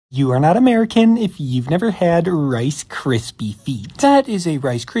You are not American if you've never had Rice Krispie feet. That is a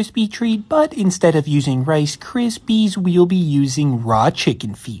Rice Krispie treat, but instead of using Rice Krispies, we'll be using raw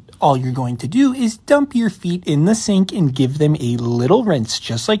chicken feet. All you're going to do is dump your feet in the sink and give them a little rinse,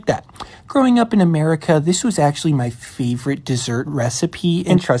 just like that. Growing up in America, this was actually my favorite dessert recipe,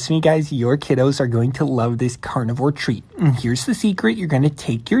 and trust me guys, your kiddos are going to love this carnivore treat. And here's the secret: you're going to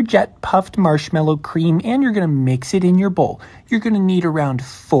take your jet puffed marshmallow cream and you're going to mix it in your bowl. You're going to need around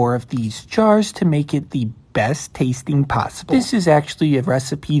 4 of these jars to make it the best tasting possible. This is actually a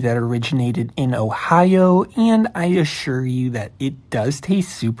recipe that originated in Ohio, and I assure you that it does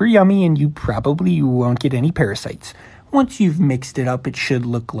taste super yummy and you probably won't get any parasites. Once you've mixed it up, it should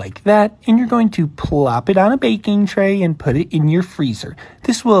look like that, and you're going to plop it on a baking tray and put it in your freezer.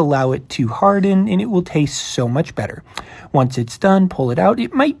 This will allow it to harden and it will taste so much better. Once it's done, pull it out.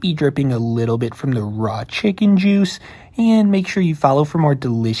 It might be dripping a little bit from the raw chicken juice, and make sure you follow for more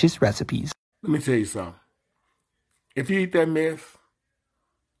delicious recipes. Let me tell you something. If you eat that mess,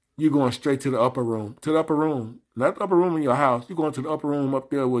 you're going straight to the upper room. To the upper room. Not the upper room in your house. You're going to the upper room up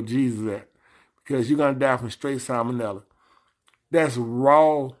there where Jesus is at. Because you're going to die from straight salmonella. That's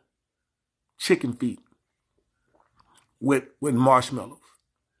raw chicken feet with marshmallows.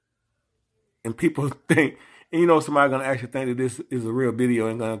 And people think, and you know somebody's going to actually think that this is a real video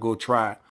and going to go try it.